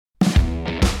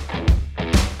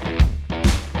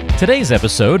Today's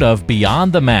episode of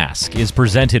Beyond the Mask is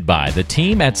presented by the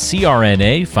team at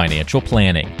CRNA Financial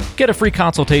Planning. Get a free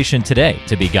consultation today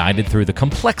to be guided through the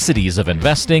complexities of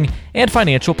investing and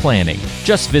financial planning.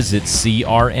 Just visit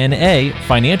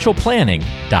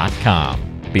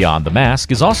crnafinancialplanning.com. Beyond the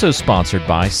Mask is also sponsored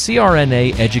by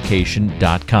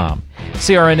crnaeducation.com.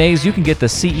 CRNAs, you can get the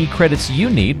CE credits you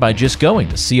need by just going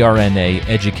to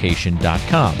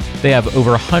crnaeducation.com. They have over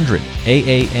 100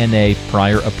 AANA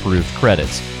prior approved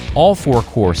credits, all 4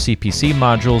 core CPC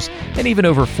modules, and even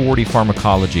over 40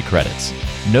 pharmacology credits.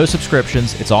 No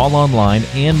subscriptions, it's all online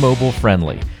and mobile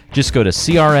friendly. Just go to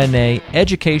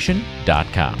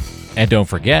crnaeducation.com. And don't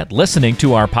forget, listening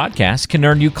to our podcast can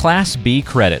earn you Class B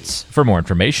credits. For more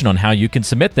information on how you can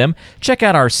submit them, check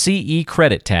out our CE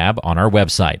credit tab on our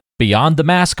website,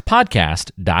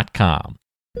 beyondthemaskpodcast.com.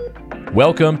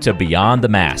 Welcome to Beyond the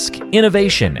Mask,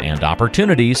 innovation and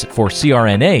opportunities for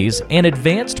CRNAs and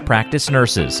advanced practice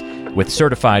nurses, with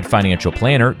certified financial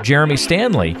planner Jeremy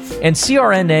Stanley and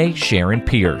CRNA Sharon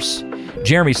Pierce.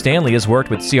 Jeremy Stanley has worked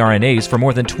with CRNAs for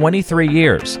more than 23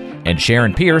 years, and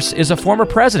Sharon Pierce is a former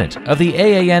president of the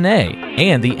AANA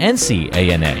and the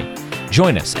NCANA.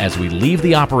 Join us as we leave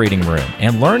the operating room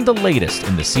and learn the latest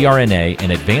in the CRNA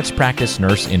and advanced practice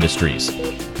nurse industries.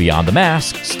 Beyond the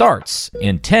Mask starts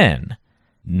in 10,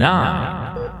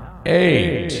 9,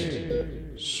 8,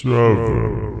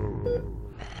 7.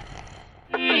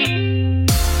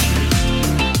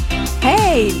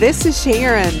 Hey, this is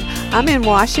Sharon. I'm in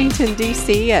Washington,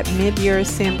 D.C. at Mid-Year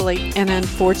Assembly, and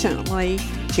unfortunately,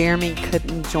 Jeremy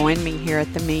couldn't join me here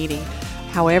at the meeting.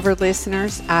 However,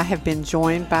 listeners, I have been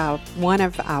joined by one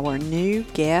of our new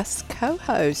guest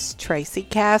co-hosts, Tracy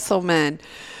Castleman.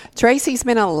 Tracy's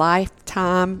been a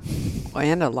lifetime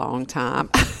and a long time.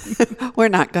 We're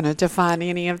not going to define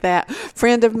any of that.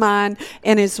 Friend of mine,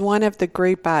 and is one of the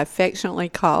group I affectionately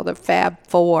call the Fab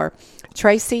Four.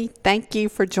 Tracy, thank you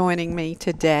for joining me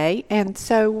today. And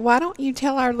so why don't you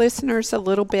tell our listeners a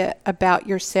little bit about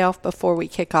yourself before we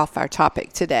kick off our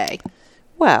topic today?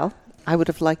 Well, I would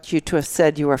have liked you to have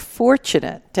said you were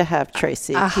fortunate to have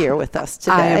Tracy here with us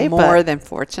today. I am more than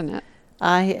fortunate.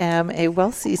 I am a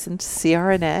well-seasoned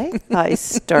CRNA. I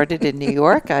started in New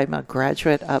York. I'm a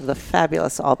graduate of the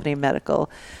fabulous Albany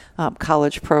Medical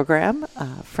College program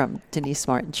from Denise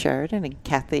Martin Sheridan and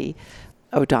Kathy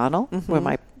O'Donnell, were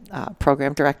my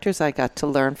program directors. I got to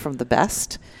learn from the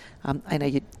best. I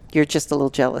know you're just a little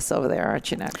jealous over there,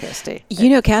 aren't you now, Kristie? You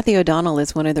know, Kathy O'Donnell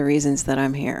is one of the reasons that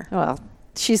I'm here. Well,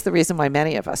 she's the reason why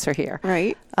many of us are here.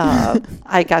 Right.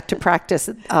 I got to practice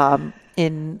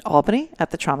in Albany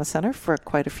at the Trauma Center for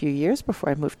quite a few years before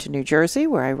I moved to New Jersey,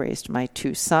 where I raised my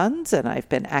 2 sons, and I've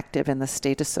been active in the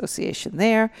state association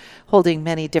there, holding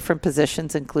many different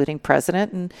positions, including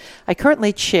president. And I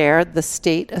currently chair the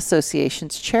state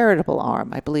association's charitable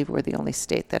arm. I believe we're the only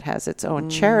state that has its own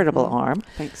charitable arm.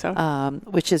 I think so.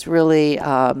 Which is really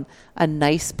a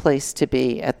nice place to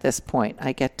be at this point.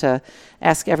 I get to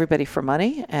ask everybody for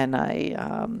money, and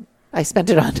I spend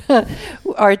it on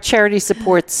our charity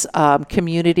supports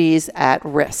communities at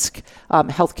risk,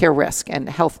 healthcare risk, and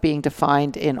health being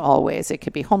defined in all ways. It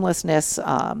could be homelessness,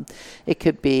 it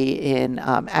could be in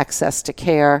access to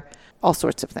care, all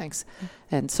sorts of things.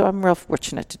 And so I'm real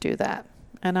fortunate to do that.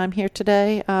 And I'm here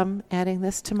today adding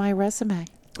this to my resume.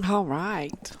 All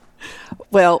right.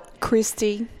 Well,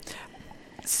 Kristie,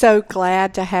 so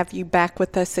glad to have you back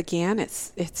with us again.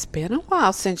 It's been a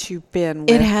while since you've been with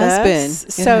us. It has been.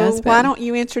 So why don't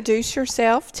you introduce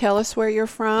yourself, tell us where you're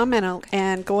from,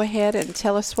 and go ahead and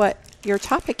tell us what your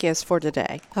topic is for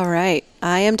today. All right.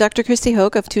 I am Dr. Kristie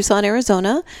Hoch of Tucson,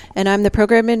 Arizona, and I'm the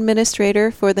program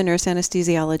administrator for the nurse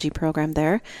anesthesiology program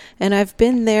there. And I've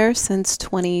been there since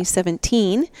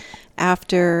 2017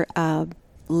 after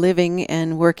living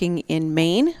and working in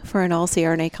Maine for an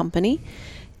all-CRNA company.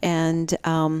 And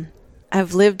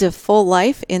I've lived a full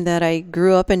life in that I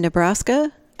grew up in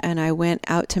Nebraska and I went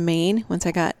out to Maine once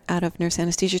I got out of nurse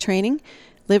anesthesia training.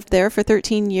 Lived there for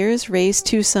 13 years, raised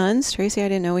 2 sons. Tracy, I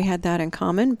didn't know we had that in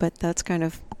common, but that's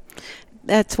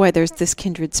why there's this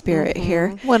kindred spirit here.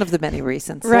 One of the many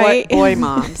reasons. Right. Boy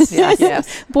moms.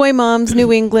 Yes. Boy moms,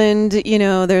 New England, you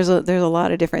know, there's a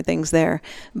lot of different things there.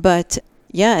 But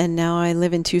yeah, and now I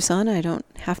live in Tucson. I don't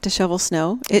have to shovel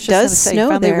snow. It does snow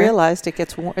there. I finally realized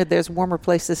there's warmer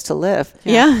places to live.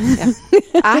 Yeah.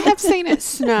 I have seen it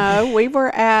snow. We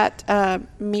were at a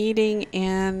meeting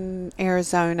in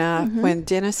Arizona when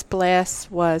Dennis Bless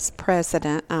was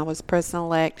president. I was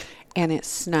president-elect, and it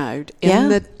snowed in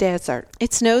the desert.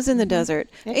 It snows in the desert.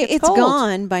 It's cold.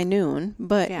 Gone by noon,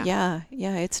 but yeah,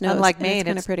 it snows. Unlike me, it's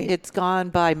kind of pretty. It's gone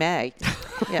by May.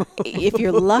 Yeah. If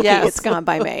you're lucky, Yes. it's gone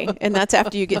by May, and that's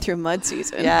after you get through mud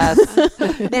season. Yes.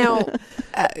 Now,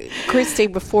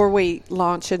 Kristie, before we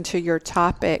launch into your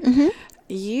topic,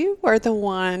 you were the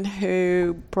one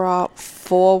who brought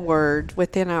forward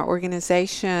within our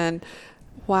organization,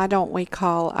 why don't we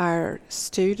call our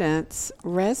students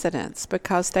residents?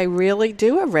 Because they really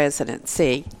do a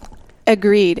residency.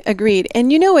 Agreed.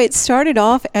 And it started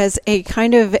off as a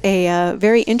kind of a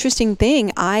very interesting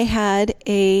thing. I had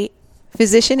a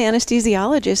physician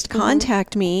anesthesiologist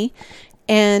contact me,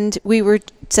 and we were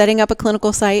setting up a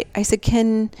clinical site. I said,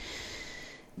 can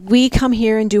we come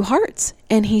here and do hearts?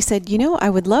 And he said, I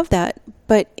would love that.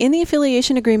 But in the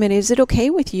affiliation agreement, is it okay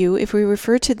with you if we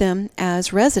refer to them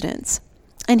as residents?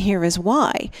 And here is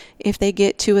why. If they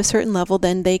get to a certain level,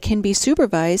 then they can be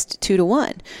supervised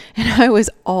 2-to-1. And I was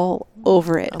all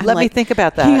over it. Let me think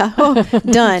about that. Yeah,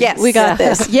 done. Yes. We got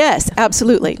this. Yes,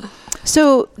 absolutely.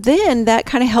 So then that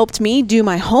kind of helped me do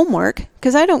my homework,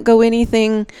 because I don't go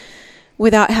anything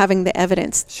without having the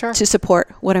evidence to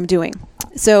support what I'm doing.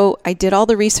 So I did all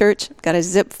the research, got a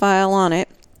zip file on it,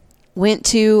 went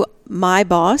to my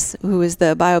boss, who is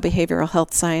the Biobehavioral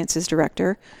Health Sciences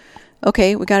Director.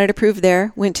 Okay, we got it approved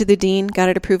there. Went to the dean, got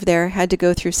it approved there. Had to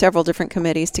go through several different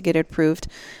committees to get it approved.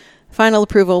 Final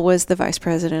approval was the vice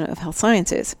president of health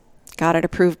sciences. Got it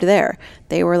approved there.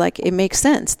 They were like, it makes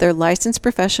sense. They're licensed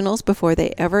professionals before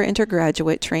they ever enter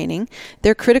graduate training.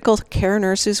 They're critical care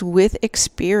nurses with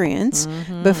experience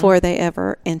before they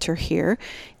ever enter here.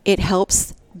 It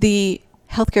helps the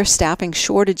healthcare staffing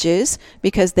shortages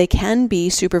because they can be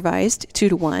supervised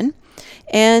 2-to-1.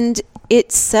 And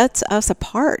it sets us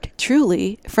apart,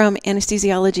 truly, from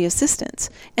anesthesiology assistants.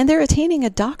 And they're attaining a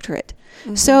doctorate.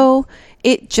 So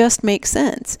it just makes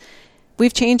sense.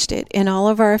 We've changed it in all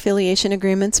of our affiliation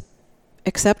agreements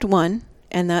except one,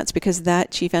 and that's because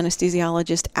that chief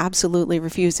anesthesiologist absolutely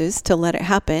refuses to let it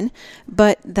happen.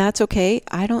 But that's okay.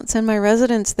 I don't send my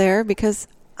residents there because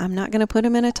I'm not going to put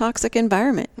them in a toxic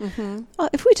environment. Well,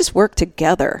 if we just work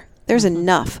together, there's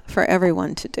enough for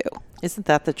everyone to do. Isn't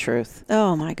that the truth?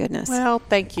 Oh, my goodness. Well,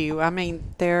 thank you. I mean,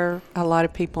 there are a lot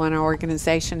of people in our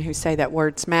organization who say that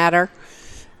words matter.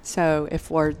 So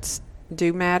if words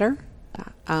do matter,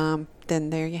 then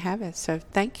there you have it. So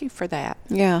thank you for that.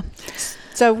 Yeah.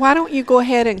 So why don't you go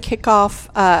ahead and kick off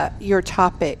your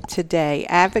topic today,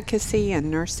 advocacy and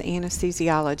nurse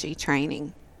anesthesiology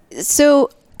training.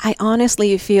 So I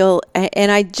honestly feel,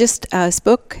 and I just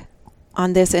spoke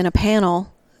on this in a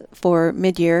panel for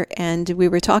mid-year, and we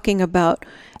were talking about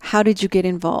how did you get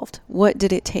involved? What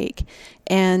did it take?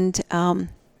 And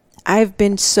I've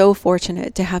been so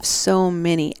fortunate to have so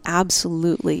many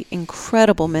absolutely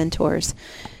incredible mentors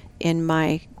in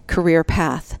my career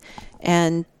path.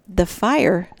 And the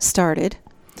fire started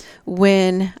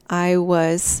when I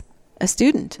was a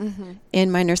student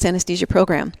in my nurse anesthesia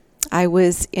program. I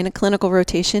was in a clinical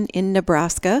rotation in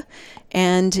Nebraska,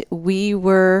 and we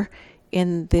were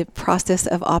in the process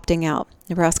of opting out.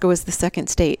 Nebraska was the second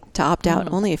state to opt out,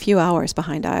 only a few hours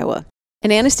behind Iowa.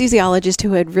 An anesthesiologist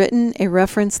who had written a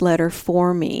reference letter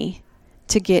for me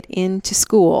to get into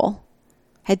school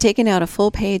had taken out a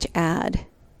full-page ad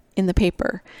in the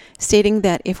paper stating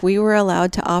that if we were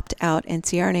allowed to opt out and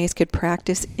CRNAs could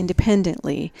practice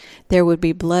independently, there would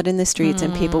be blood in the streets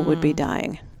and people would be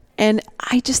dying. And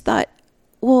I just thought,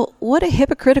 well, what a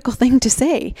hypocritical thing to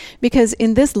say, because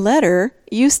in this letter,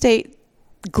 you state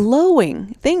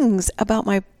glowing things about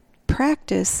my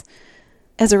practice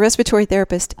as a respiratory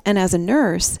therapist and as a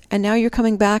nurse, and now you're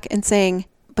coming back and saying,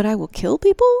 but I will kill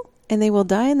people and they will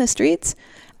die in the streets.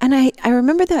 And I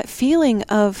remember that feeling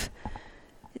of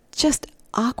just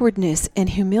awkwardness and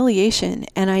humiliation,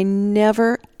 and I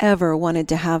never, ever wanted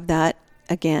to have that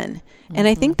again. And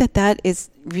I think that is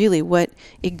really what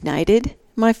ignited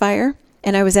my fire.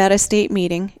 And I was at a state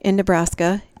meeting in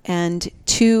Nebraska, and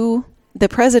the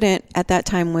president at that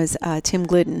time was Tim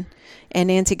Glidden, and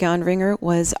Nancy Gondringer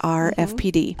was our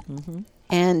FPD.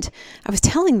 And I was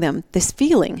telling them this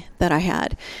feeling that I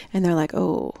had, and they're like,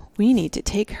 oh, we need to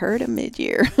take her to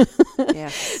mid-year.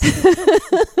 Yes.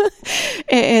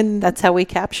 And That's how we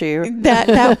capture you.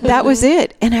 that was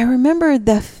it. And I remember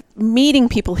meeting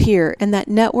people here and that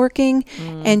networking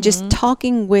and just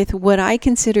talking with what I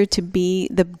consider to be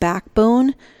the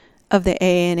backbone of the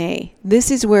AANA.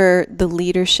 This is where the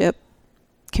leadership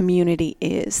community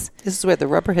is. This is where the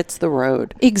rubber hits the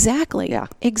road. Exactly. Yeah.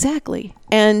 Exactly.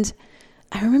 And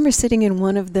I remember sitting in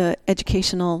one of the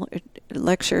educational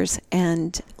lectures,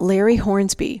 and Larry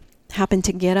Hornsby, happened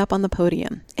to get up on the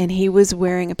podium, and he was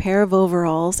wearing a pair of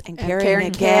overalls and carrying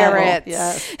a carrots.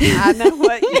 Yes. I know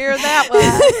what year that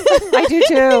was. I do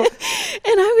too.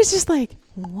 And I was just like,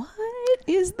 what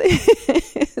is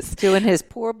this? Doing his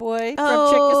poor boy from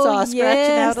Chickasaw,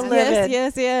 scratching out a living.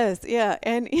 Yes. Yeah.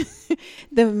 And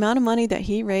the amount of money that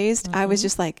he raised, I was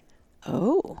just like,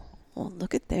 oh, well,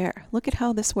 look at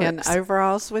how this works. And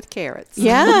overalls with carrots.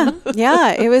 Yeah.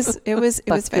 It was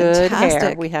fantastic. Good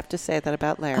hair. We have to say that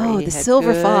about Larry. Oh, He the had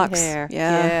silver good fox. hair.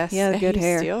 Yeah. Good he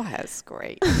hair. Still has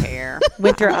great hair.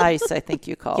 Winter ice, I think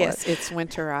you call Yes, it. it's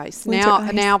winter ice. Winter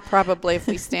ice. Now probably if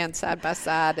we stand side by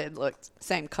side, it looks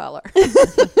same color.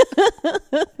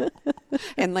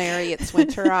 And Larry, it's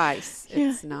winter ice.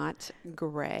 It's not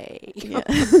gray. Yeah.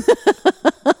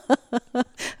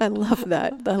 I love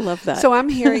that. So I'm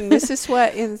hearing this is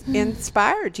what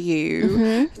inspired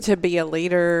you to be a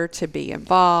leader, to be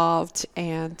involved,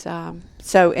 and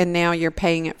and now you're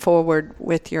paying it forward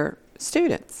with your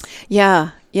students.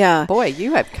 Yeah. Boy,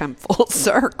 you have come full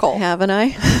circle. Haven't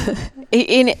I?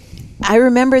 I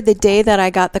remember the day that I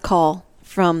got the call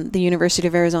from the University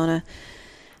of Arizona.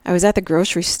 I was at the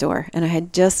grocery store, and I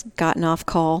had just gotten off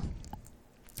call,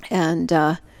 and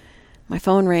my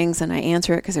phone rings, and I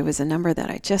answer it because it was a number that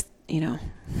I just, I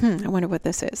wonder what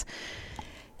this is.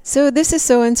 So this is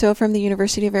so-and-so from the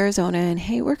University of Arizona, and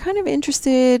hey, we're kind of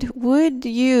interested. Would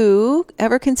you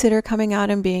ever consider coming out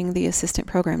and being the assistant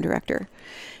program director?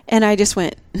 And I just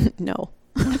went, no.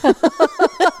 That's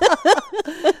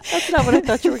not what I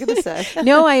thought you were going to say.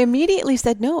 No, I immediately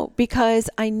said no, because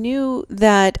I knew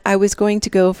that I was going to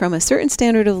go from a certain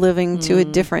standard of living to a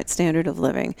different standard of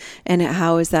living. And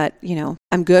how is that,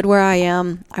 I'm good where I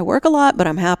am. I work a lot, but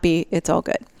I'm happy. It's all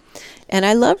good. And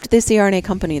I loved this CRNA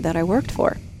company that I worked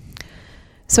for.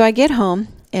 So I get home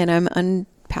and I'm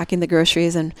unpacking the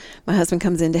groceries, and my husband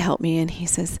comes in to help me, and he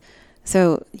says,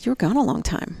 so you were gone a long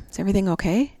time. Is everything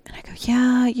okay? And I go,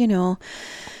 yeah,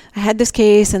 I had this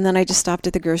case, and then I just stopped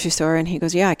at the grocery store. And he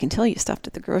goes, yeah, I can tell you stopped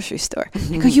at the grocery store. I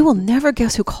go, you will never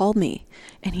guess who called me.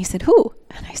 And he said, who?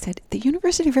 And I said, the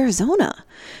University of Arizona.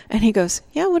 And he goes,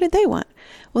 yeah, what did they want?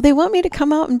 Well, they want me to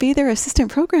come out and be their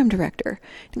assistant program director.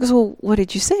 He goes, well, what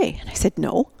did you say? And I said,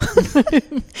 no.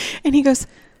 And he goes,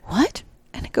 what?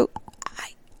 And I go,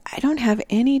 I don't have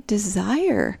any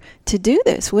desire to do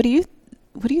this. What do you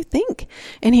think?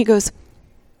 And he goes,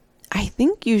 I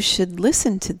think you should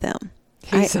listen to them.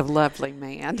 He's a lovely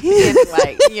man.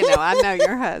 Anyway, I know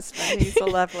your husband. He's a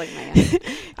lovely man.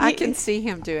 I can see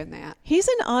him doing that. He's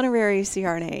an honorary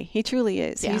CRNA. He truly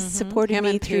is. Yeah. He's supported Him me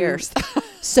and through Pierce.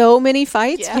 so many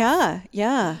fights. Yes.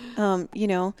 Yeah.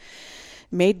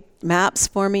 Made maps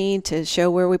for me to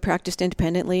show where we practiced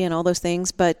independently and all those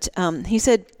things. But he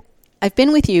said, I've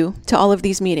been with you to all of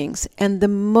these meetings, and the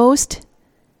most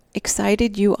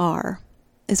excited you are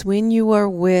is when you are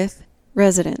with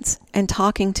residents and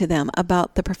talking to them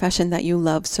about the profession that you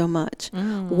love so much.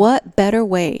 What better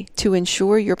way to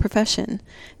ensure your profession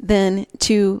than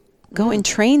to go and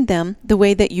train them the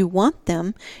way that you want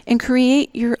them and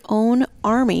create your own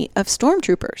army of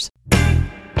stormtroopers?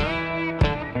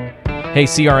 Hey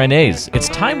CRNAs, it's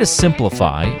time to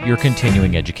simplify your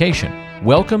continuing education.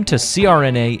 Welcome to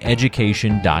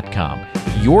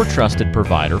CRNAeducation.com, your trusted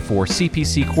provider for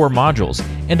CPC core modules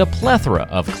and a plethora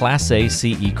of Class A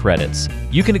CE credits.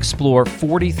 You can explore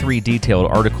 43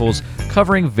 detailed articles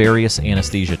covering various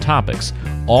anesthesia topics,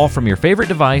 all from your favorite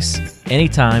device,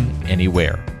 anytime,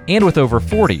 anywhere. And with over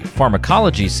 40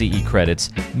 pharmacology CE credits,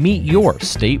 meet your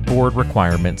state board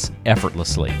requirements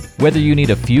effortlessly. Whether you need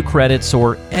a few credits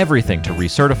or everything to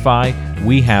recertify,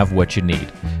 we have what you need.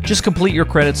 Just complete your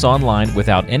credits online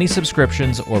without any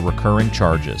subscriptions or recurring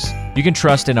charges. You can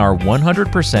trust in our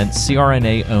 100%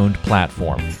 CRNA-owned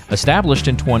platform, established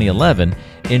in 2011,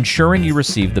 ensuring you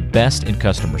receive the best in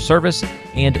customer service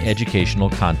and educational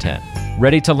content.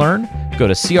 Ready to learn? Go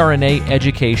to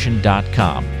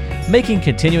CRNAeducation.com, making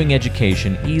continuing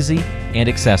education easy and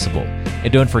accessible.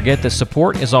 And don't forget that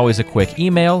support is always a quick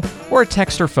email or a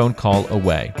text or phone call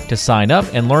away. To sign up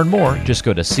and learn more, just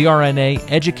go to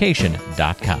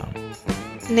CRNAeducation.com.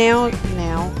 Now,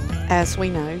 as we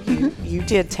know, you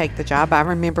did take the job. I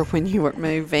remember when you were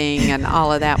moving and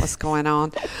all of that was going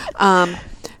on.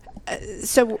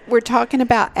 So we're talking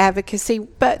about advocacy,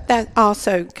 but that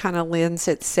also kind of lends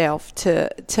itself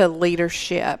to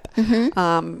leadership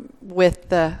with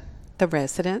the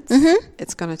residents.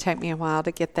 It's going to take me a while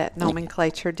to get that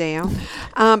nomenclature down.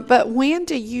 But when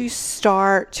do you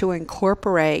start to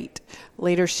incorporate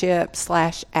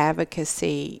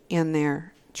leadership/advocacy in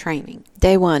their training?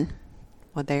 Day one.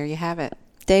 Well, there you have it.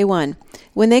 Day one.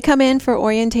 When they come in for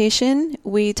orientation,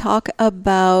 we talk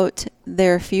about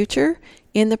their future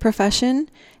in the profession.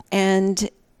 And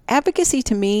advocacy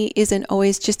to me isn't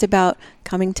always just about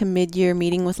coming to mid-year,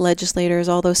 meeting with legislators,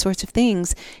 all those sorts of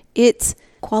things. It's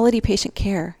quality patient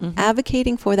care,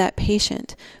 advocating for that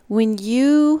patient. When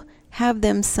you have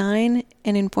them sign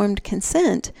an informed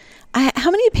consent,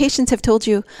 how many patients have told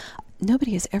you,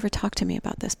 nobody has ever talked to me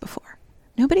about this before?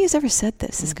 Nobody has ever said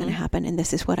this is going to happen and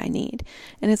this is what I need.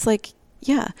 And it's like,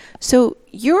 yeah. So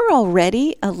you're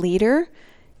already a leader.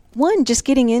 One, just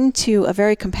getting into a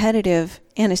very competitive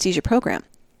anesthesia program.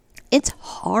 It's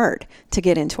hard to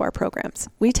get into our programs.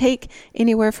 We take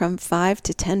anywhere from 5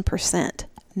 to 10%,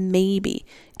 maybe.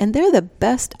 And they're the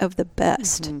best of the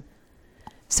best.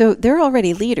 So they're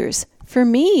already leaders. For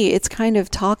me, it's kind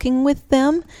of talking with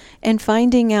them and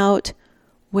finding out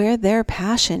where their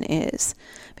passion is.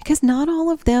 Because not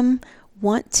all of them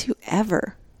want to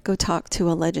ever go talk to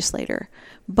a legislator.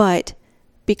 But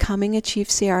becoming a chief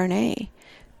CRNA,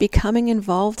 becoming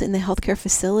involved in the healthcare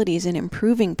facilities and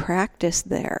improving practice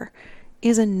there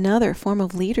is another form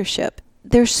of leadership.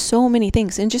 There's so many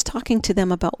things. And just talking to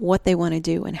them about what they want to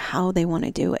do and how they want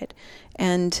to do it.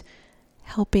 And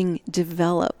helping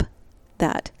develop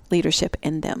that leadership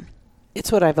in them.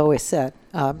 It's what I've always said,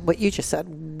 what you just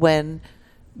said. When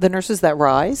the nurses that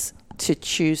rise to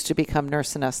choose to become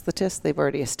nurse anesthetists, they've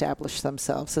already established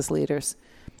themselves as leaders.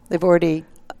 They've already...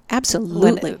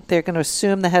 Absolutely. They're going to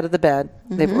assume the head of the bed.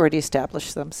 They've already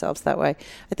established themselves that way.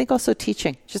 I think also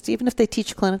teaching, just even if they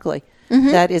teach clinically,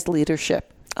 that is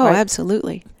leadership. Oh, right?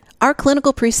 Absolutely. Our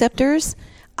clinical preceptors,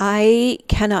 I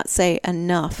cannot say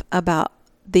enough about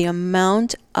the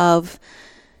amount of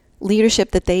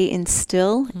leadership that they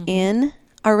instill in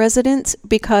our residents,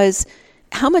 because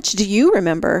how much do you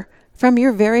remember from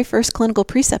your very first clinical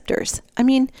preceptors? I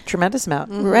mean, Tremendous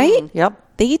amount. Right?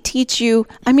 Yep. They teach you.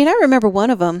 I mean, I remember one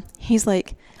of them, he's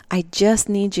like, I just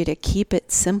need you to keep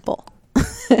it simple.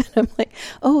 And I'm like,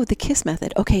 oh, the KISS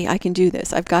method. Okay, I can do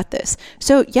this. I've got this.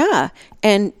 So yeah,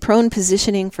 and prone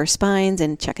positioning for spines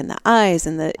and checking the eyes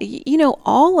and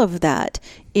all of that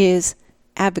is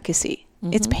advocacy.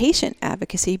 It's patient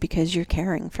advocacy because you're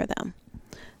caring for them.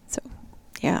 So,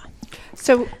 yeah.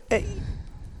 So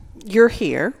you're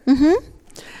here.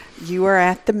 You are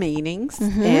at the meetings,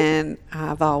 and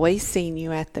I've always seen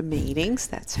you at the meetings.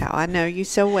 That's how I know you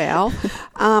so well.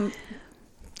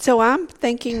 So I'm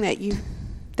thinking that you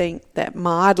think that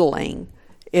modeling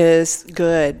is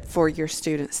good for your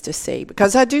students to see,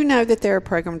 because I do know that there are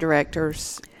program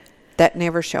directors that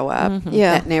never show up,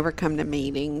 that never come to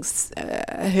meetings,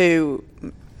 who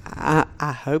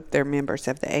I hope they're members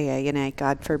of the AANA,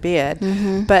 God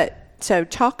forbid. But so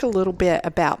talk a little bit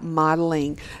about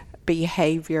modeling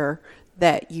behavior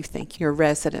that you think your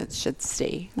residents should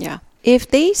see. Yeah. If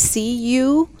they see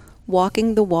you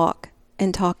walking the walk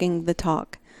and talking the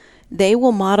talk, they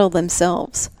will model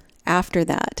themselves after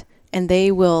that, and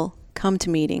they will come to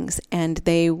meetings and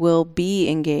they will be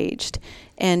engaged.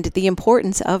 And the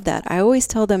importance of that, I always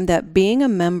tell them that being a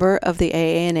member of the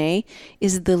AANA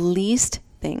is the least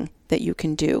thing that you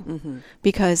can do,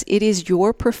 because it is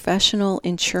your professional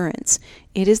insurance.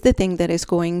 It is the thing that is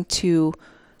going to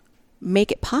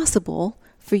make it possible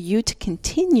for you to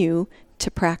continue to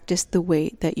practice the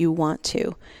way that you want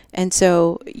to. And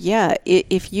so, yeah,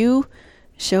 if you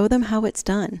show them how it's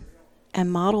done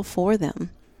and model for them,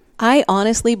 I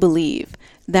honestly believe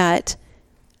that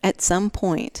at some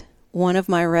point, one of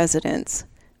my residents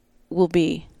will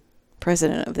be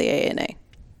president of the AANA.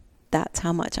 That's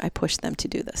how much I push them to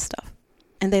do this stuff.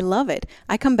 And they love it.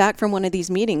 I come back from one of these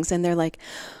meetings and they're like,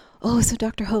 oh, so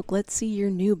Dr. Hoch, let's see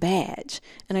your new badge.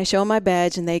 And I show them my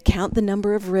badge and they count the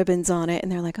number of ribbons on it.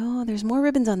 And they're like, oh, there's more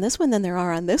ribbons on this one than there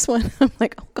are on this one. I'm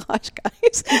like, oh gosh,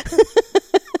 guys.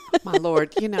 My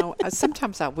Lord,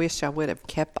 sometimes I wish I would have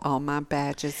kept all my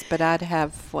badges, but I'd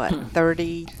have,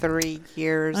 33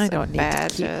 years I don't of need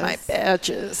badges. to keep my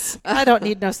badges. I don't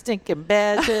need no stinking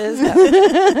badges.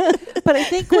 But I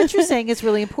think what you're saying is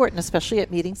really important, especially at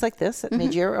meetings like this, at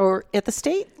mid-year or at the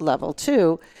state level,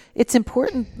 too. It's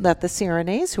important that the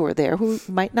CRNAs who are there, who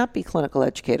might not be clinical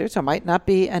educators or might not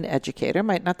be an educator,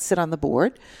 might not sit on the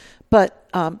board, but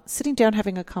sitting down,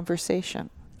 having a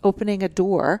conversation, opening a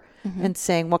door and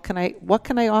saying, what can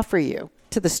I offer you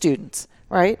to the students,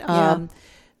 right? Yeah.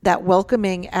 That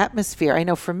welcoming atmosphere. I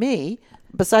know for me,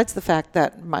 besides the fact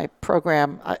that my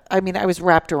program, I was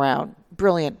wrapped around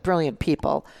brilliant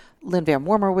people. Lynn Van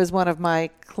Wormer was one of my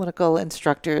clinical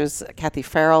instructors. Kathy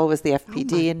Farrell was the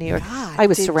FPD in New York. God, I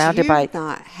was surrounded by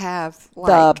not have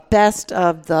the best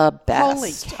of the best.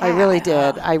 Holy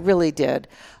cow. I really did.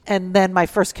 And then my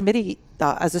first committee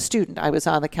as a student, I was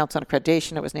on the Council on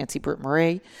Accreditation. It was Nancy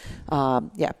Brute-Marie.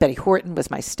 Betty Horton was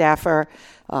my staffer.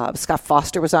 Scott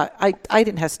Foster was on. I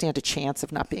didn't have stand a chance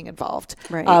of not being involved.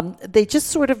 Right. They just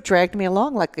sort of dragged me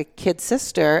along like a kid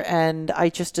sister, and I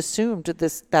just assumed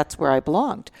that's where I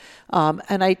belonged.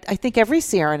 And I think every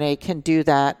CRNA can do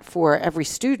that for every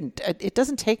student. It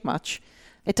doesn't take much.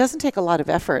 It doesn't take a lot of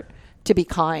effort to be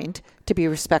kind, to be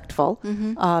respectful,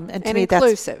 and to me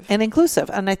inclusive. And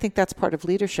inclusive. And I think that's part of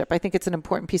leadership. I think it's an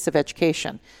important piece of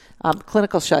education.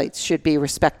 Clinical sites should be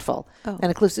respectful and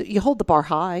inclusive. You hold the bar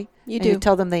high. You do. You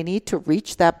tell them they need to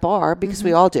reach that bar, because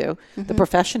we all do. The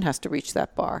profession has to reach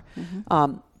that bar.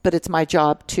 But it's my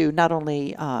job to not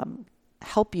only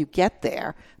help you get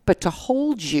there, but to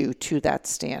hold you to that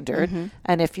standard.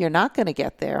 And if you're not going to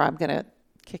get there, I'm going to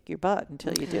kick your butt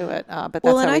until you do it. But that's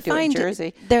how we do it in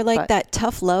Jersey. They're like that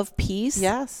tough love piece.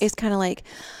 Yes. Is kind of like,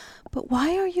 but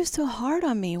why are you so hard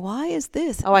on me? Why is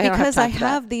this? Oh, I don't have because time I for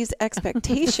have these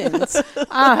expectations.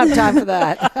 I don't have time for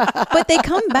that. But they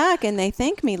come back and they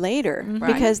thank me later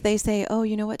Right. because they say, oh,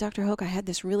 you know what, Dr. Hoch, I had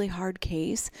this really hard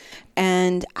case,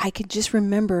 and I could just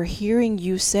remember hearing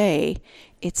you say,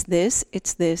 it's this,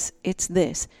 it's this, it's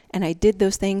this. And I did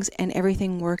those things and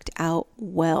everything worked out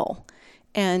well.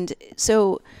 And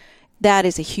so that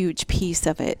is a huge piece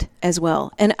of it as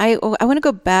well. And I want to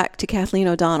go back to Kathleen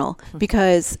O'Donnell,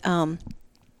 because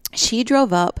she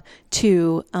drove up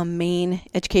to a Maine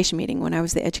education meeting when I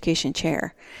was the education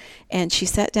chair. And she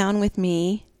sat down with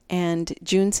me and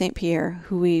June St. Pierre,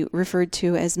 who we referred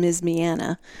to as Ms.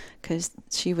 Miana, because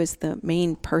she was the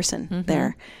main person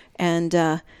there. And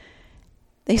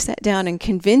they sat down and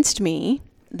convinced me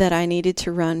that I needed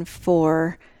to run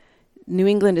for New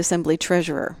England Assembly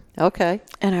treasurer. Okay.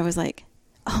 And I was like,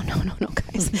 oh, no,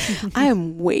 guys. I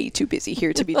am way too busy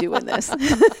here to be doing this.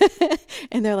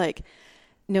 And they're like,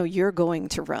 no, you're going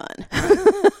to run.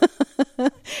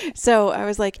 So I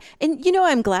was like, and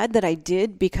I'm glad that I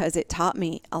did, because it taught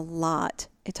me a lot.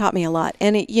 It taught me a lot.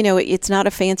 And it's not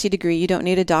a fancy degree. You don't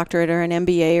need a doctorate or an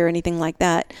MBA or anything like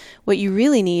that. What you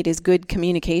really need is good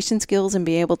communication skills and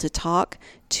be able to talk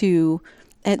to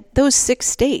those 6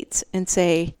 states and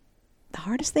say, the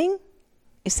hardest thing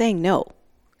is saying no.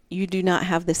 You do not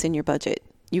have this in your budget.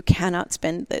 You cannot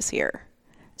spend this here.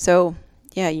 So,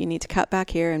 yeah, you need to cut back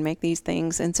here and make these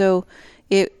things. And so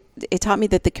it taught me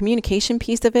that the communication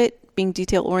piece of it, being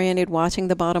detail-oriented, watching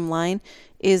the bottom line,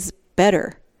 is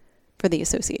better for the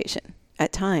association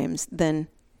at times than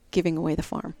giving away the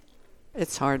farm.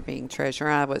 It's hard being treasurer.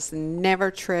 I was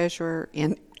never treasurer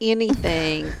in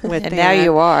anything with And now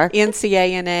you are.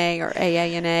 NCANA or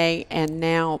AANA, and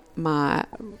now my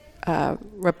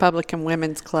Republican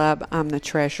Women's Club, I'm the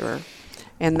treasurer.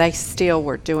 And they still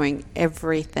were doing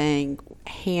everything,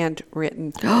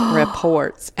 handwritten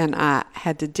reports, and I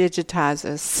had to digitize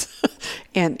this,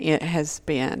 and it has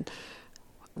been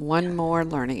one more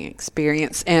learning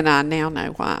experience, and I now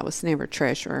know why I was never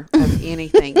treasurer of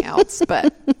anything else,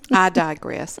 but I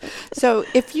digress. So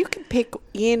if you could pick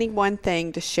any one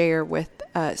thing to share with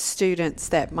students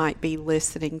that might be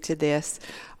listening to this,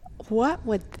 what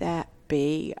would that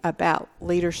be about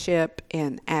leadership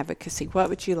and advocacy? What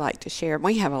would you like to share?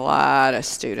 We have a lot of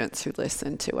students who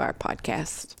listen to our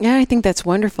podcast. Yeah, I think that's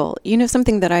wonderful.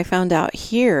 Something that I found out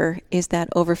here is that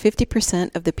over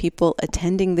 50% of the people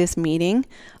attending this meeting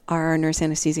are our nurse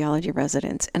anesthesiology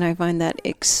residents, and I find that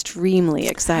extremely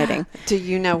exciting. Do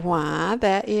you know why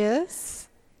that is?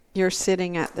 You're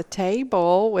sitting at the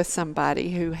table with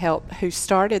somebody who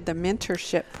started the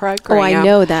mentorship program. Oh, I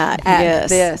know that.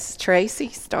 Yes. Tracy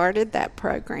started that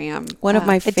program. One of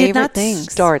my favorite things. I did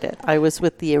not start it. I was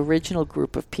with the original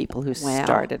group of people who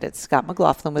started it. Scott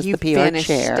McLaughlin was the PR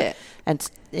chair. And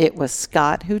it was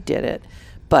Scott who did it.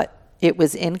 But it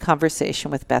was in conversation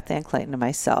with Beth Ann Clayton and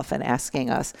myself, and asking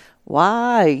us,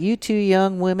 why are you 2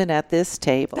 young women at this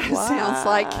table? That sounds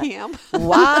like him.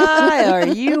 Why are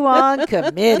you on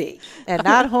committee and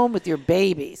not home with your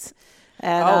babies?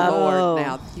 And, Lord,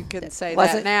 now you couldn't say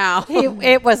that now.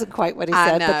 It wasn't quite what he I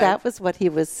said, know. but that was what he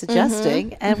was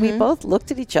suggesting. And we both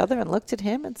looked at each other and looked at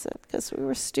him and said, because we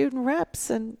were student reps,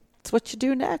 and it's what you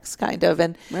do next, kind of.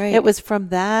 And it was from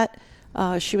that.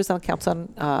 She was on council.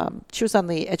 She was on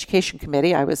the education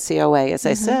committee. I was COA, as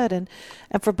I said, and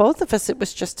for both of us, it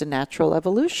was just a natural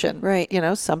evolution. Right.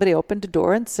 Somebody opened a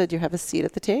door and said, "You have a seat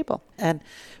at the table." And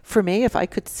for me, if I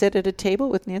could sit at a table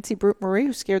with Nancy Brute-Marie,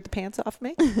 who scared the pants off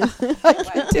me, I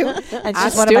could do. And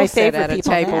she's one of my favorite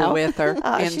people at a table now. with her,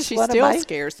 and she still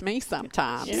scares me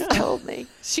sometimes. She told me.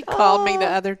 She called me the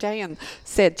other day and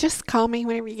said, "Just call me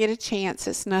whenever you get a chance.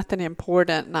 It's nothing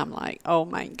important." And I'm like, "Oh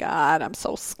my God, I'm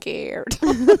so scared."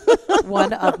 fired.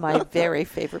 One of my very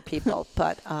favorite people.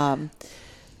 But,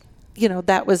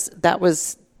 that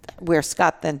was where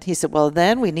Scott then, he said, well,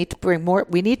 then we need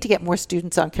to get more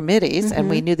students on committees. And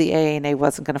we knew the AANA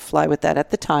wasn't going to fly with that at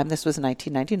the time. This was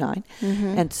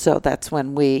 1999. And so that's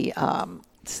when we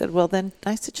said, well, then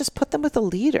I said, just put them with a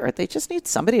leader. They just need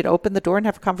somebody to open the door and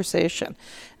have a conversation.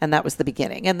 And that was the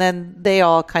beginning. And then they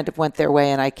all kind of went their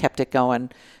way, and I kept it going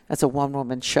as a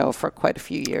one-woman show for quite a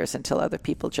few years until other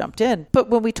people jumped in. But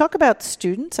when we talk about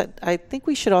students, I think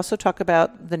we should also talk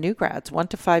about the new grads, 1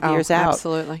 to 5 years out.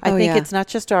 Absolutely. I think it's not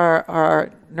just our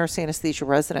nurse anesthesia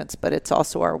residents, but it's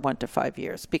also our 1 to 5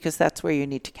 years, because that's where you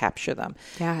need to capture them.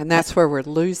 Yeah, and that's where we're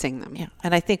losing them. Yeah,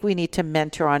 and I think we need to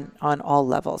mentor on all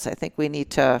levels. I think we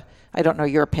need to, I don't know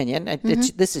your opinion.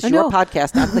 This is your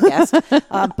podcast. I'm the guest.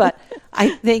 But I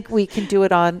think we can do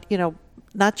it on,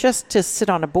 not just to sit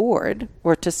on a board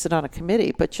or to sit on a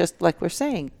committee, but just like we're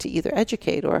saying, to either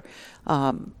educate or,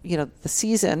 the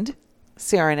seasoned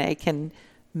CRNA can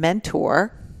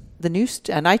mentor the new,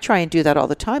 and I try and do that all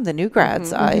the time. The new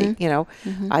grads,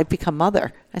 I've become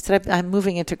mother. I said, I'm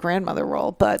moving into grandmother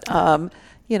role, but,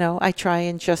 I try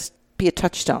and just be a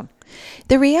touchstone.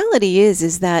 The reality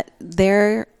is that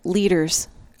they're leaders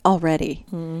already,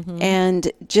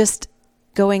 and just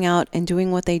going out and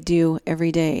doing what they do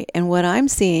every day. And what I'm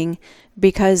seeing,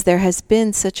 because there has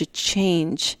been such a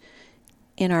change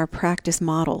in our practice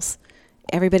models,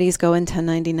 everybody's going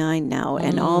 1099 now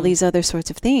and all these other sorts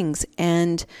of things.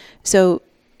 And so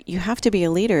you have to be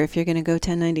a leader if you're going to go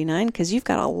 1099, because you've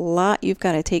got a lot you've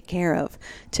got to take care of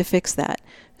to fix that.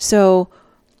 So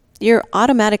you're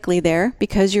automatically there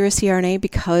because you're a CRNA,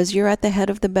 because you're at the head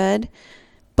of the bed,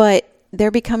 but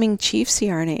they're becoming chief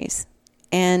CRNAs.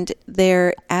 And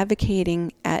they're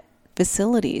advocating at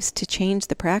facilities to change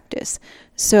the practice.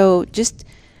 So just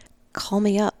call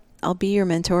me up. I'll be your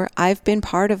mentor. I've been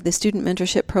part of the student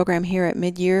mentorship program here at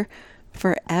Midyear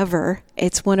forever.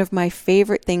 It's one of my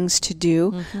favorite things to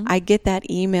do. I get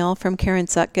that email from Karen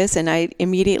Sutkus, and I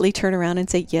immediately turn around and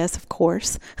say, yes, of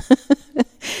course.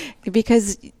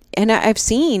 And I've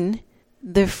seen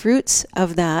the fruits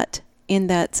of that, in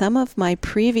that some of my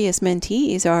previous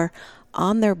mentees are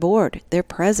on their board, they're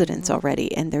presidents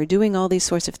already, and they're doing all these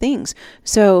sorts of things.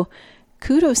 So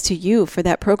kudos to you for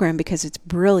that program, because it's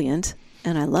brilliant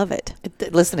and I love it.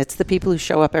 Listen, it's the people who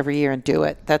show up every year and do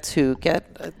it. That's who get,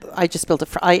 I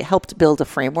helped build a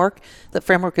framework. The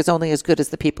framework is only as good as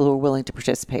the people who are willing to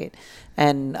participate.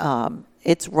 And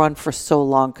it's run for so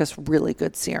long because really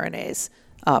good CRNAs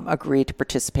agree to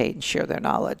participate and share their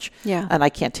knowledge. Yeah. And I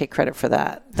can't take credit for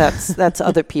that. That's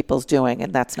other people's doing,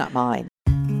 and that's not mine.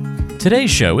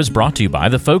 Today's show is brought to you by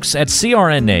the folks at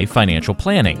CRNA Financial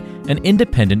Planning, an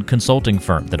independent consulting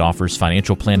firm that offers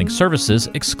financial planning services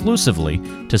exclusively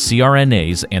to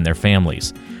CRNAs and their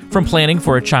families. From planning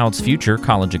for a child's future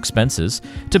college expenses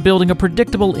to building a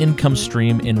predictable income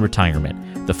stream in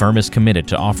retirement, the firm is committed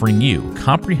to offering you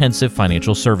comprehensive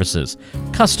financial services,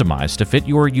 customized to fit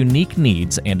your unique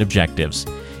needs and objectives.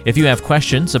 If you have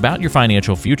questions about your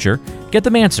financial future, get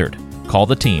them answered. Call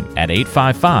the team at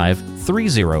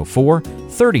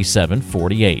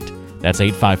 855-304-3748. That's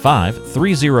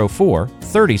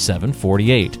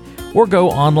 855-304-3748. Or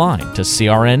go online to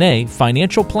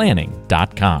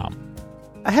crnafinancialplanning.com.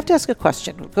 I have to ask a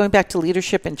question. Going back to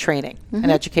leadership and training and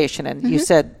education, and you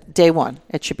said day one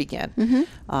it should begin.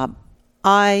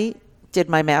 I did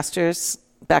my master's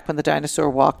back when the dinosaur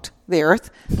walked the earth,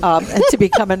 and to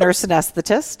become a nurse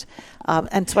anesthetist.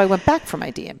 And so I went back for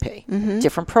my DNP.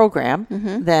 Different program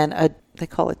than they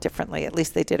call it differently. At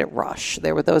least they did at Rush.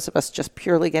 There were those of us just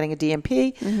purely getting a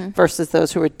DNP versus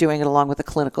those who were doing it along with a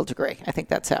clinical degree. I think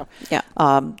that's how. Yeah.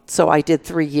 So I did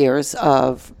 3 years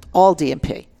of all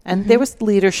DNP. And there was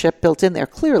leadership built in there,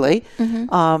 clearly.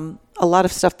 A lot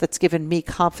of stuff that's given me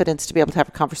confidence to be able to have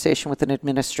a conversation with an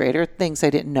administrator, things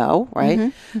I didn't know,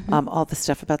 right? All the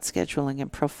stuff about scheduling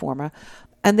and pro forma.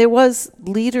 And there was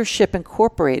leadership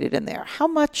incorporated in there. How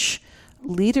much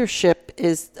leadership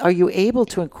are you able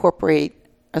to incorporate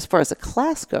as far as a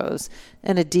class goes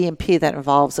in a DNP that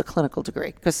involves a clinical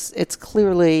degree? Because it's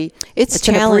clearly it's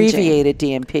an abbreviated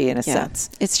DNP in a sense.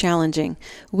 It's challenging.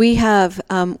 We have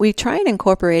we try and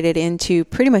incorporate it into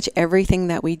pretty much everything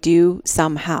that we do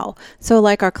somehow. So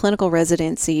like our clinical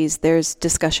residencies, there's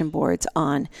discussion boards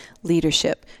on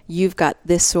leadership. You've got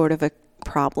this sort of a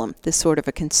problem, this sort of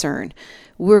a concern.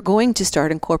 We're going to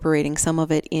start incorporating some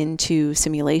of it into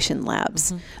simulation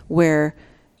labs where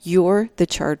you're the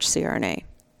charge CRNA.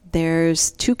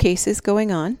 There's 2 cases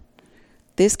going on.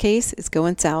 This case is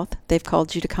going south. They've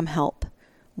called you to come help.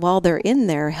 While they're in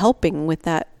there helping with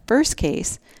that first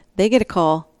case, they get a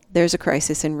call, there's a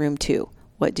crisis in room 2.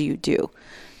 what do you do?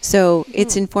 So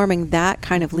it's informing that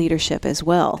kind of leadership as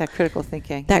well. That critical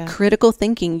thinking. That critical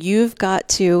thinking. You've got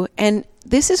to, and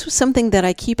this is something that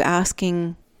I keep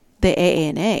asking the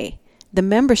AANA, the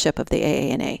membership of the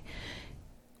AANA.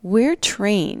 We're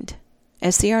trained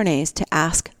as CRNAs to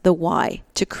ask the why,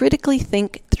 to critically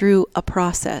think through a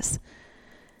process.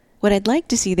 What I'd like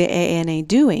to see the AANA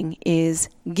doing is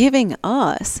giving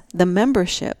us, the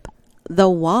membership, the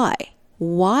why.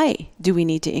 Why do we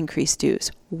need to increase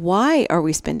dues? Why are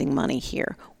we spending money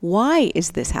here? Why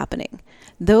is this happening?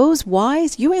 Those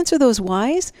whys, you answer those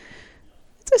whys,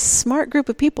 it's a smart group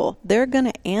of people. They're going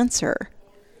to answer.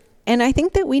 And I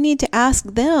think that we need to ask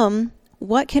them,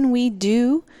 what can we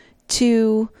do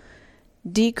to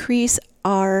decrease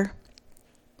our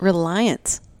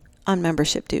reliance on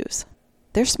membership dues?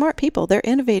 They're smart people. They're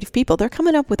innovative people. They're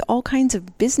coming up with all kinds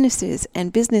of businesses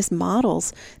and business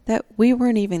models that we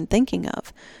weren't even thinking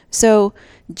of. So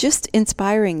just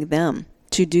inspiring them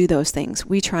to do those things.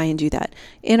 We try and do that.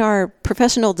 In our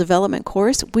professional development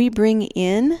course, we bring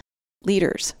in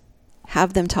leaders,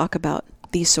 have them talk about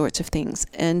these sorts of things.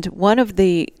 And one of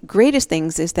the greatest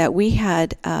things is that we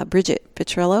had Bridget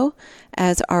Petrillo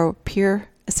as our peer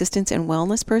assistance and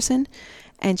wellness person.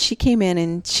 And she came in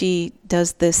and she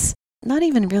does this, not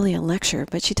even really a lecture,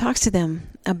 but she talks to them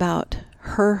about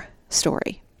her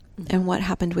story and what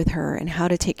happened with her and how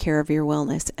to take care of your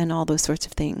wellness and all those sorts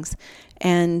of things.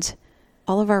 And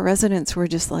all of our residents were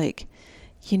just like,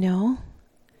 I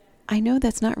know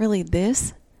that's not really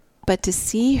this, but to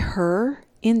see her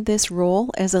in this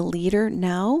role as a leader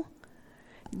now,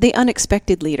 the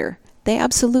unexpected leader, they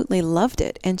absolutely loved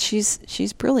it. And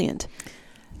she's brilliant.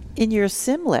 In your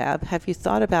sim lab, have you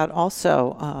thought about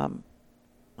also,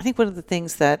 I think one of the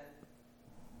things that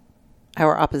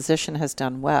our opposition has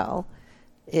done well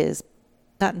is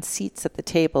gotten seats at the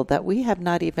table that we have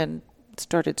not even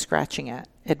started scratching at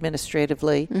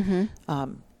administratively. And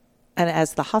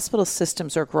as the hospital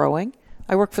systems are growing,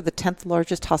 I work for the 10th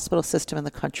largest hospital system in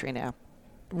the country now.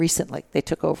 Recently, they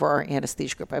took over our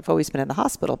anesthesia group. I've always been in the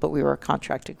hospital, but we were a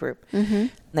contracted group.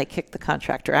 And they kicked the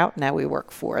contractor out. Now we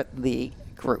work for the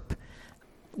group,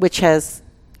 which has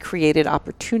created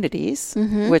opportunities,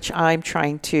 which I'm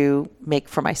trying to make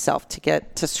for myself to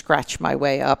get to scratch my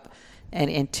way up and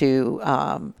into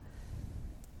a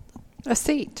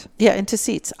seat. Yeah, into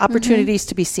seats. Opportunities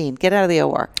to be seen. Get out of the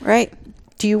OR. Right.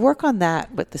 Do you work on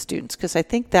that with the students? Because I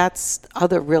think that's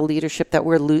other real leadership that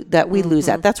we lose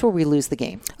at. That's where we lose the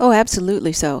game. Oh,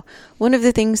 absolutely so. One of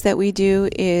the things that we do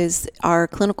is our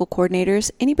clinical coordinators,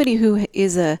 anybody who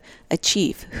is a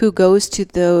chief, who goes to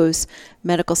those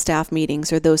medical staff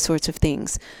meetings or those sorts of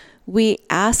things, we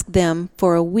ask them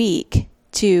for a week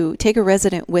to take a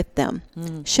resident with them,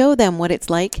 show them what it's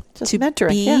like to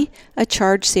be a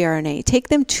charge CRNA. Take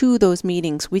them to those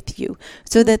meetings with you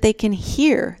so that they can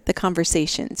hear the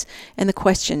conversations and the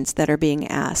questions that are being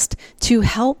asked, to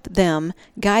help them,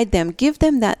 guide them, give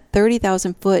them that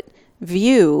 30,000-foot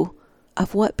view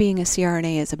of what being a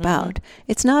CRNA is about.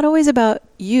 It's not always about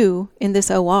you in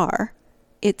this OR.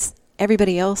 It's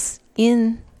everybody else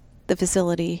in the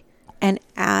facility and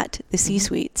at the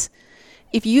C-suites.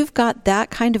 If you've got that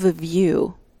kind of a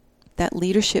view, that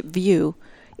leadership view,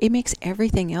 it makes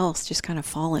everything else just kind of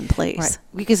fall in place. Right.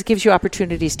 Because it gives you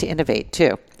opportunities to innovate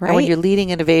too. Right. And when you're leading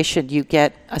innovation, you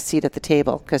get a seat at the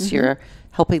table because you're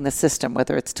helping the system,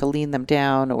 whether it's to lean them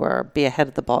down or be ahead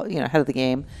of the ball, ahead of the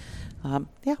game.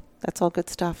 That's all good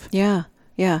stuff. Yeah.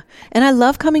 Yeah. And I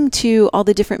love coming to all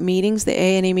the different meetings, the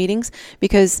ANA meetings,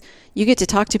 because you get to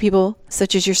talk to people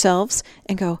such as yourselves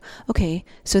and go, okay,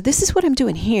 so this is what I'm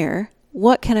doing here.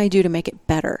 What can I do to make it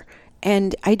better?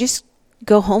 And I just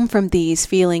go home from these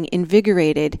feeling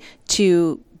invigorated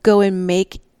to go and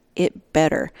make it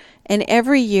better. And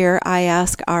every year I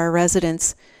ask our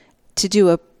residents to do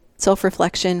a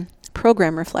self-reflection,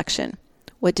 program reflection.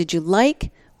 What did you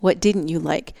like? What didn't you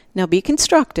like? Now be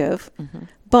constructive,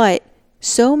 but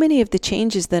so many of the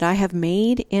changes that I have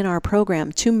made in our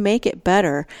program to make it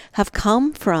better have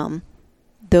come from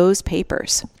those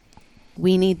papers.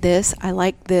 We need this. I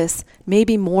like this.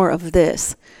 Maybe more of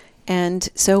this. And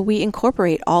so we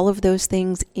incorporate all of those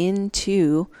things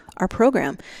into our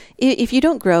program. If you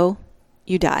don't grow,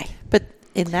 you die. But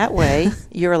in that way,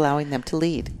 you're allowing them to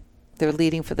lead. They're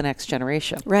leading for the next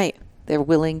generation. Right. They're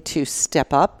willing to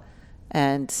step up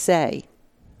and say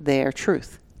their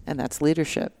truth. And that's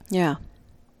leadership. Yeah.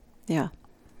 Yeah.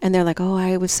 And they're like, oh,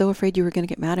 I was so afraid you were going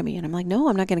to get mad at me. And I'm like, no,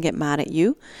 I'm not going to get mad at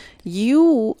you.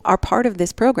 You are part of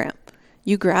this program.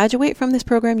 You graduate from this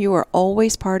program. You are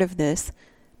always part of this.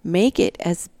 Make it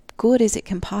as good as it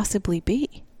can possibly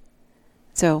be.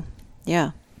 So,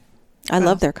 yeah. I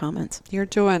love their comments. You're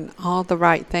doing all the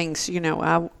right things. You know,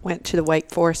 I went to the Wake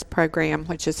Forest program,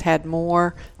 which has had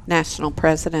more national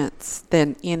presidents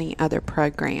than any other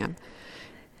program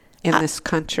in this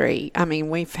country. I mean,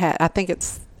 we've had, I think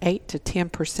it's 8 to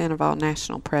 10% of all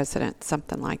national presidents,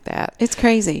 something like that. It's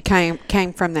crazy.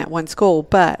 Came from that one school.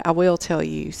 But I will tell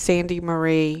you, Sandy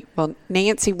Marie, well,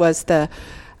 Nancy was the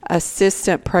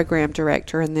assistant program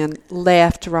director and then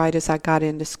left right as I got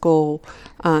into school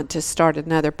to start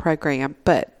another program.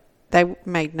 But they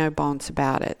made no bones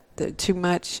about it.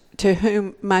 To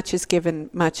whom much is given,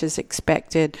 much is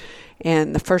expected.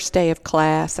 And the first day of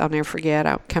class, I'll never forget,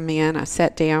 I come in, I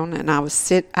sat down, and I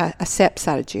sat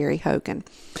beside Jerry Hogan.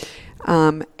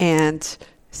 And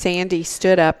Sandy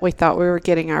stood up. We thought we were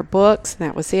getting our books, and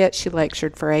that was it. She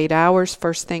lectured for 8 hours.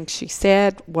 First thing she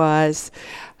said was,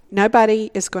 nobody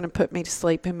is going to put me to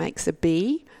sleep who makes a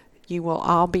B. You will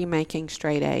all be making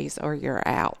straight A's or you're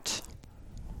out.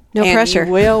 No pressure.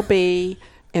 You will be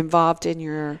involved in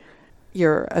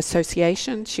your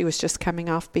association. She was just coming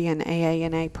off being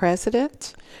AANA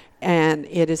president, and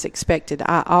it is expected.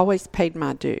 I always paid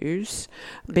my dues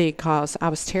because I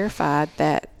was terrified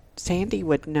that Sandy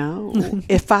would know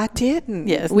if I didn't.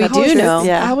 Yes, we do know.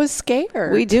 Yeah. I was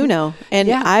scared. We do know.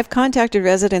 And I've contacted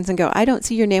residents and go, I don't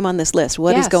see your name on this list.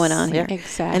 What is going on here?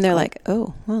 Exactly. And they're like,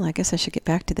 oh, well, I guess I should get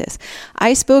back to this.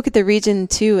 I spoke at the Region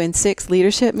 2 and 6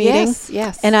 leadership meeting.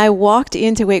 Yes. And I walked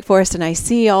into Wake Forest and I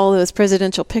see all those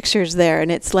presidential pictures there.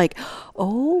 And it's like,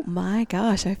 oh my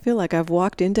gosh, I feel like I've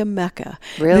walked into Mecca.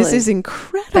 Really? This is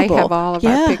incredible. They have all of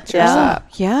our pictures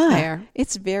up there.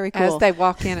 It's very cool. As they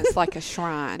walk in, it's like a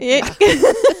shrine.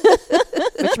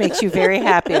 Which makes you very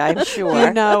happy, I'm sure.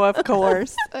 You know, of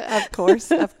course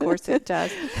it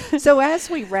does. So as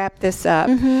we wrap this up,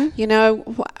 you know,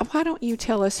 why don't you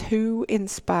tell us who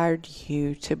inspired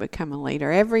you to become a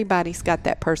leader? Everybody's got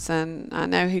that person. I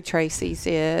know who Tracy's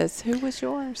is. Who was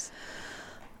yours?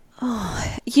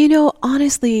 Oh, you know,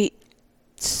 honestly,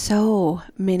 so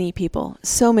many people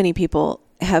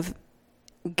have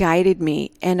guided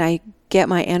me, and I get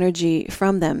my energy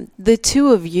from them. The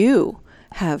two of you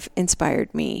have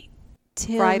inspired me.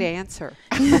 Tim. Right answer.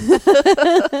 I'm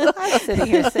sitting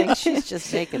here saying she's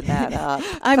just making that up.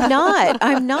 I'm not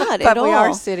but at all. we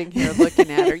are sitting here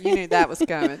looking at her. You knew that was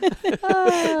coming.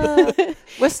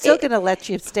 We're still going to let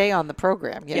you stay on the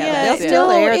program. You know? Yeah, They'll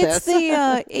still air this.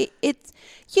 It's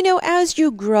you know, as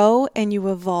you grow and you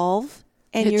evolve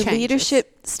and It your changes.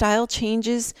 leadership style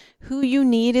changes, who you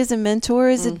need as a mentor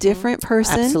is a different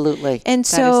person. Absolutely. And That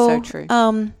so, is so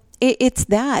true.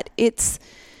 It's,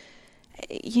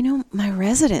 you know, my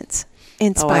residents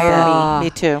inspire me. Me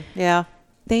too. Yeah.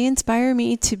 They inspire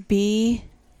me to be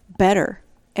better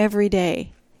every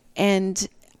day. And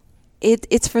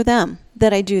it's for them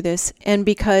that I do this. And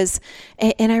because,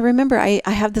 and I remember I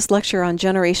have this lecture on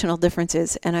generational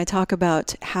differences, and I talk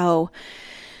about how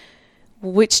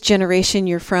which generation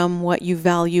you're from, what you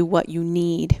value, what you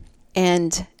need.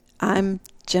 And I'm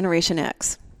Generation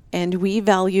X, and we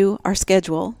value our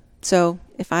schedule. So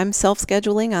if I'm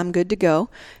self-scheduling, I'm good to go.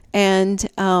 And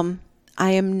I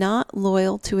am not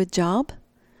loyal to a job,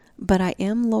 but I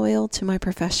am loyal to my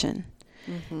profession.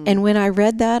 Mm-hmm. And when I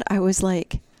read that, I was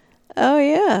like, oh,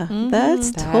 yeah,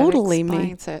 that's totally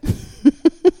me. That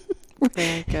it.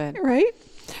 Very good. Right?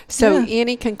 So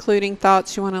any concluding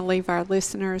thoughts you want to leave our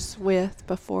listeners with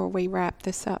before we wrap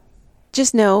this up?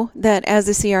 Just know that as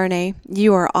a CRNA,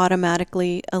 you are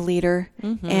automatically a leader,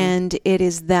 and it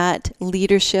is that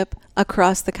leadership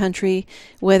across the country,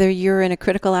 whether you're in a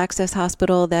critical access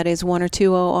hospital that is 1 or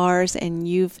 2 ORs and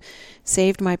you've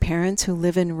saved my parents who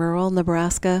live in rural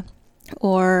Nebraska,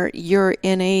 or you're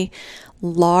in a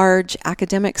large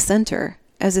academic center.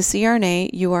 As a CRNA,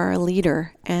 you are a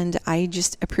leader, and I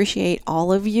just appreciate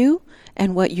all of you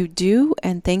and what you do,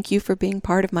 and thank you for being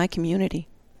part of my community.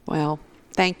 Well,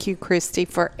 thank you, Kristie,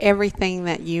 for everything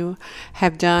that you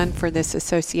have done for this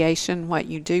association, what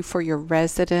you do for your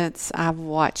residents. I've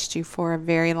watched you for a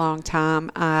very long time.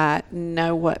 I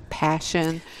know what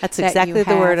passion That's exactly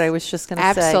the word I was just going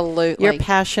to say. Absolutely. Your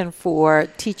passion for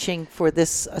teaching for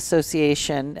this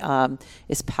association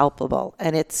is palpable,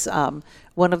 and it's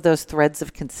one of those threads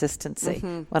of consistency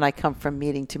when I come from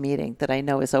meeting to meeting that I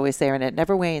know is always there, and it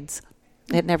never wanes.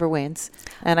 It never wanes.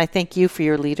 And I thank you for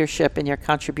your leadership and your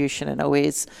contribution and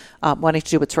always wanting to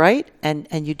do what's right.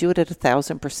 And you do it at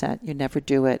 1,000%. You never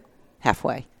do it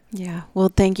halfway. Yeah.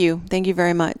 Well, thank you. Thank you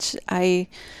very much. I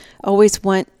always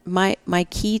want my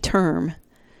key term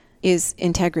is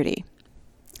integrity.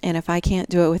 And if I can't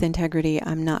do it with integrity,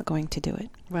 I'm not going to do it.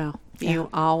 Well, you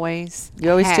always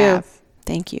do.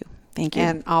 Thank you. Thank you.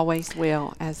 And always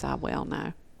will, as I well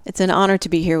know. It's an honor to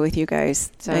be here with you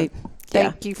guys. So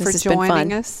Thank you for this has been joining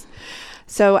fun. us.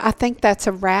 So I think that's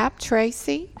a wrap,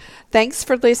 Tracy. Thanks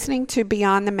for listening to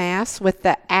Beyond the Mask with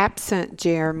the absent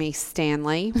Jeremy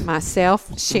Stanley,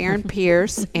 myself, Sharon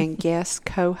Pierce, and guest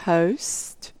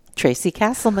co-host Tracy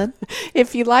Castleman.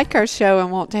 If you like our show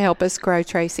and want to help us grow,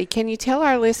 Tracy, can you tell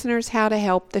our listeners how to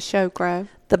help the show grow?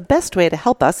 The best way to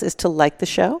help us is to like the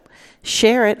show,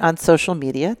 share it on social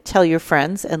media, tell your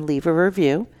friends, and leave a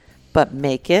review. But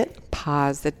make it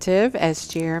positive, as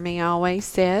Jeremy always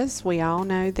says. We all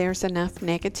know there's enough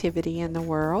negativity in the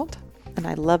world. And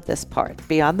I love this part.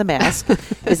 Beyond the Mask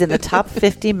is in the top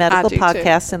 50 medical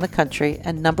podcasts in the country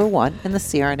and number 1 in the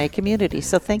CRNA community.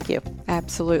 So thank you.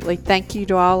 Absolutely. Thank you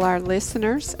to all our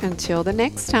listeners. Until the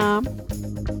next time.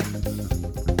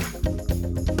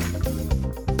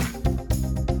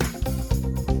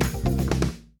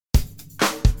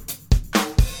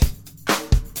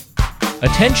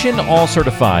 Attention all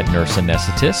certified nurse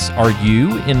anesthetists. Are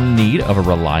you in need of a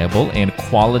reliable and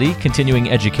quality continuing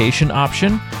education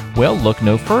option? Well, look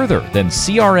no further than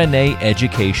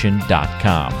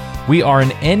crnaeducation.com. We are an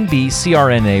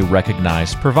NBCRNA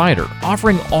recognized provider,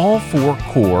 offering all 4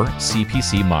 core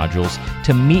CPC modules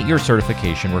to meet your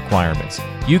certification requirements.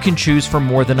 You can choose from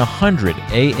more than 100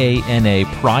 AANA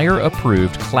prior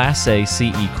approved Class A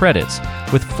CE credits,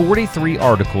 with 43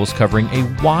 articles covering a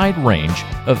wide range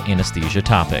of anesthesia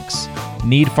topics.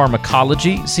 Need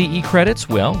pharmacology CE credits?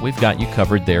 Well, we've got you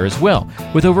covered there as well,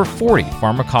 with over 40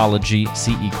 pharmacology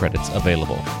CE credits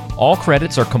available. All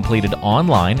credits are completed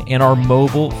online and are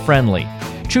mobile friendly.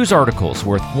 Choose articles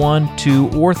worth 1,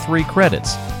 2, or 3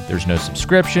 credits. There's no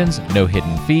subscriptions, no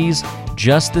hidden fees,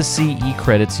 just the CE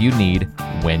credits you need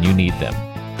when you need them.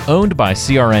 Owned by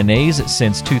CRNAs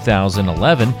since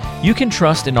 2011, you can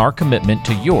trust in our commitment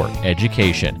to your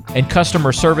education. And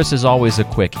customer service is always a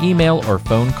quick email or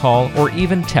phone call or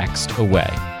even text away.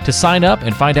 To sign up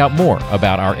and find out more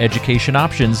about our education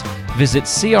options, visit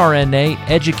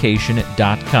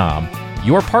crnaeducation.com,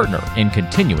 your partner in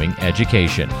continuing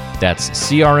education. That's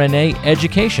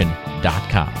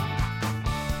crnaeducation.com.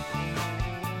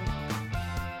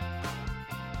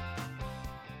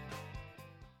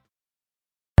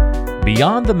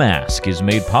 Beyond the Mask is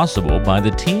made possible by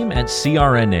the team at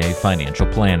CRNA Financial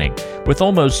Planning. With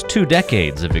almost 2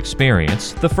 decades of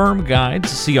experience, the firm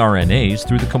guides CRNAs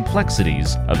through the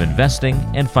complexities of investing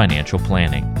and financial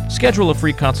planning. Schedule a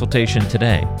free consultation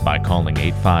today by calling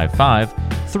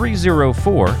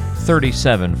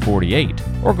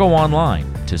 855-304-3748 or go online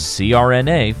to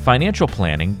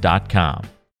crnafinancialplanning.com.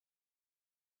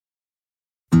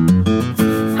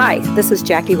 Hi, this is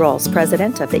Jackie Rolls,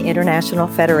 President of the International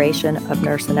Federation of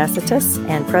Nurse Anesthetists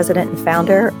and President and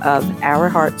founder of Our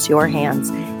Hearts, Your Hands,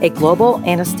 a global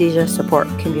anesthesia support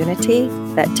community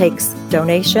that takes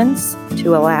donations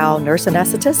to allow nurse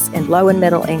anesthetists in low and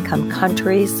middle income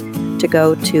countries to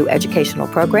go to educational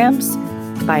programs,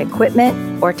 buy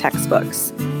equipment, or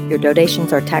textbooks. Your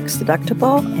donations are tax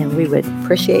deductible, and we would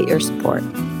appreciate your support.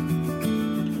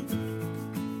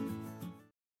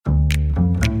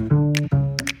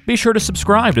 Be sure to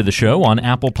subscribe to the show on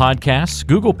Apple Podcasts,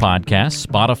 Google Podcasts,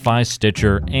 Spotify,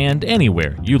 Stitcher, and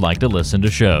anywhere you like to listen to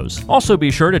shows. Also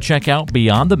be sure to check out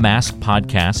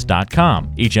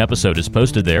BeyondTheMaskPodcast.com. Each episode is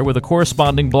posted there with a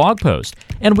corresponding blog post,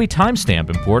 and we timestamp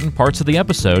important parts of the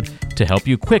episode to help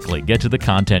you quickly get to the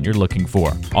content you're looking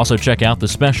for. Also check out the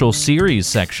special series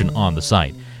section on the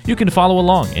site. You can follow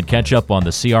along and catch up on the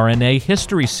CRNA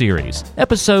History Series,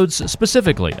 episodes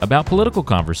specifically about political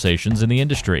conversations in the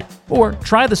industry. Or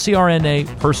try the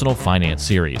CRNA Personal Finance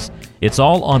Series. It's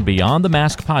all on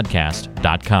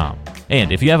BeyondTheMaskPodcast.com.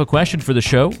 And if you have a question for the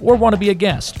show or want to be a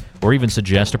guest or even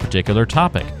suggest a particular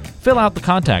topic, fill out the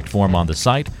contact form on the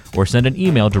site or send an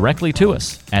email directly to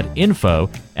us at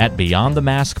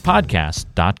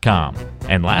info@BeyondTheMaskPodcast.com.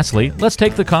 And lastly, let's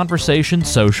take the conversation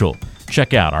social.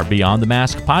 Check out our Beyond the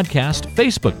Mask podcast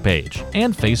Facebook page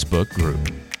and Facebook group.